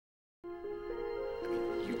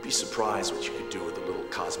You'd be surprised what you could do with a little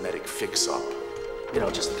cosmetic fix-up. You know,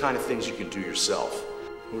 just the kind of things you can do yourself.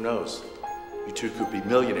 Who knows? You two could be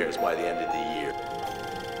millionaires by the end of the year.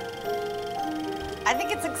 I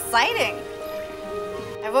think it's exciting.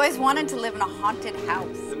 I've always wanted to live in a haunted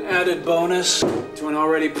house. An added bonus to an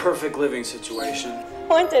already perfect living situation.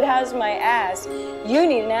 Haunted house my ass. You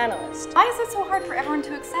need an analyst. Why is it so hard for everyone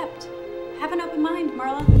to accept? Have an open mind,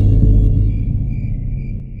 Marla.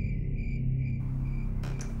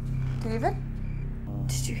 David?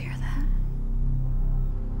 Did you hear that?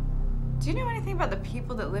 Do you know anything about the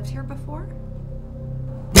people that lived here before?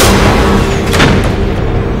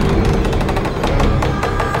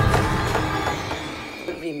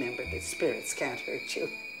 Remember that spirits can't hurt you.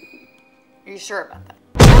 Are you sure about that?